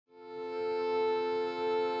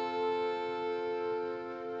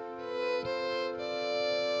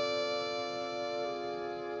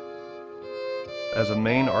as a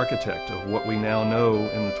main architect of what we now know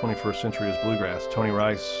in the 21st century as bluegrass. Tony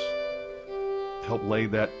Rice helped lay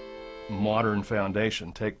that modern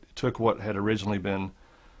foundation, took what had originally been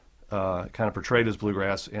kind of portrayed as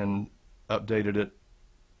bluegrass and updated it,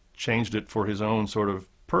 changed it for his own sort of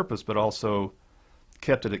purpose, but also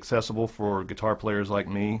kept it accessible for guitar players like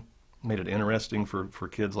me, made it interesting for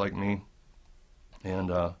kids like me,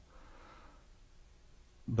 and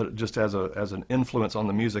but just as an influence on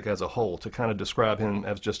the music as a whole, to kind of describe him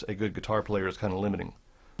as just a good guitar player is kind of limiting.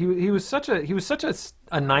 He was such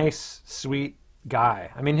a nice, sweet guy.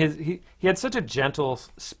 I mean, he had such a gentle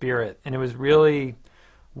spirit, and it was really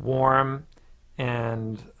warm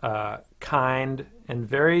and kind and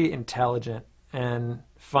very intelligent and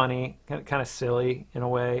funny, kind of silly in a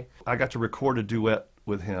way. I got to record a duet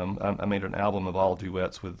with him. I made an album of all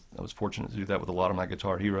duets I was fortunate to do that with a lot of my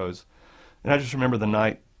guitar heroes. And I just remember the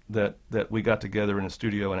night that we got together in a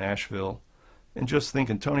studio in Asheville, and just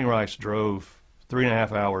thinking, Tony Rice drove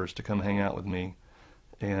 3.5 hours to come hang out with me,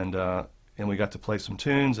 and we got to play some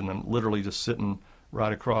tunes, and I'm literally just sitting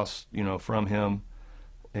right across, from him,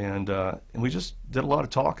 and we just did a lot of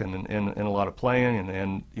talking and a lot of playing,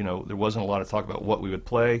 and there wasn't a lot of talk about what we would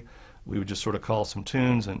play. We would just sort of call some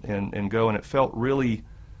tunes and go, and it felt really,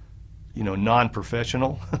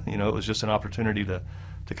 non-professional. It was just an opportunity to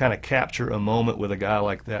kind of capture a moment with a guy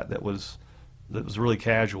like that was really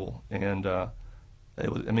casual, and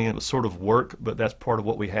it was sort of work, but that's part of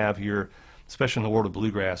what we have here, especially in the world of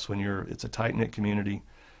bluegrass, when it's a tight-knit community,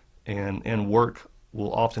 and work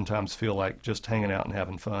will oftentimes feel like just hanging out and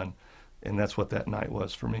having fun, and that's what that night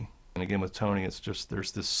was for me. And again, with Tony, it's just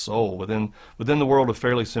there's this soul within the world of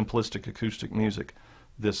fairly simplistic acoustic music,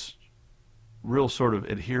 this real sort of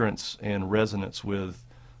adherence and resonance with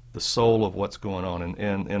the soul of what's going on,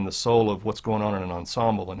 and the soul of what's going on in an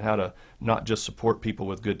ensemble, and how to not just support people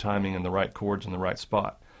with good timing and the right chords in the right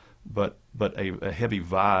spot, but a heavy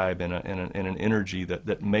vibe and an energy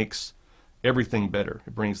that makes everything better.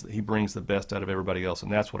 He brings the best out of everybody else,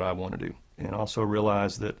 and that's what I want to do. And also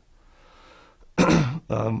realize that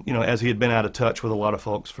as he had been out of touch with a lot of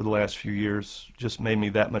folks for the last few years, just made me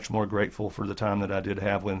that much more grateful for the time that I did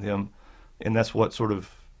have with him, and that's what sort of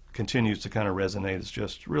continues to kind of resonate. It's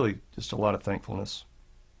just really just a lot of thankfulness.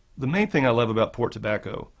 The main thing I love about Port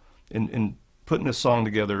Tobacco in putting this song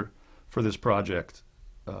together for this project,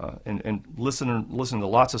 and listening to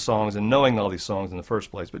lots of songs and knowing all these songs in the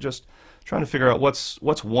first place, but just trying to figure out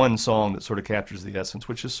what's one song that sort of captures the essence,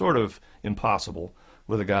 which is sort of impossible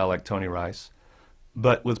with a guy like Tony Rice.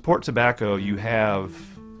 But with Port Tobacco, you have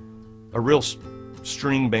a real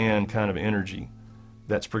string band kind of energy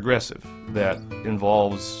that's progressive, that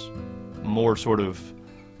involves more sort of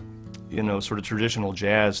traditional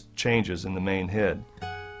jazz changes in the main head,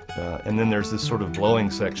 and then there's this sort of blowing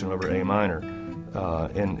section over A minor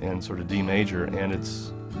and sort of D major, and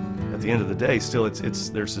it's at the end of the day still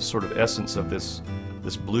there's this sort of essence of this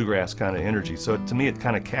bluegrass kind of energy. So to me, it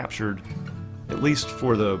kind of captured, at least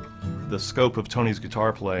for the scope of Tony's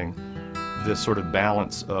guitar playing, this sort of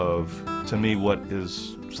balance of, to me, what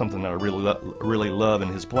is something that I really love in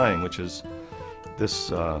his playing, which is this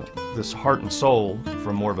heart and soul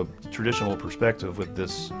from more of a traditional perspective, with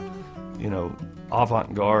this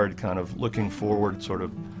avant-garde kind of looking forward, sort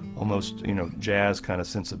of almost jazz kind of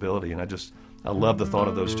sensibility. And I love the thought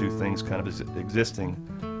of those two things kind of existing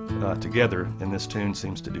together, and this tune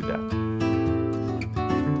seems to do that.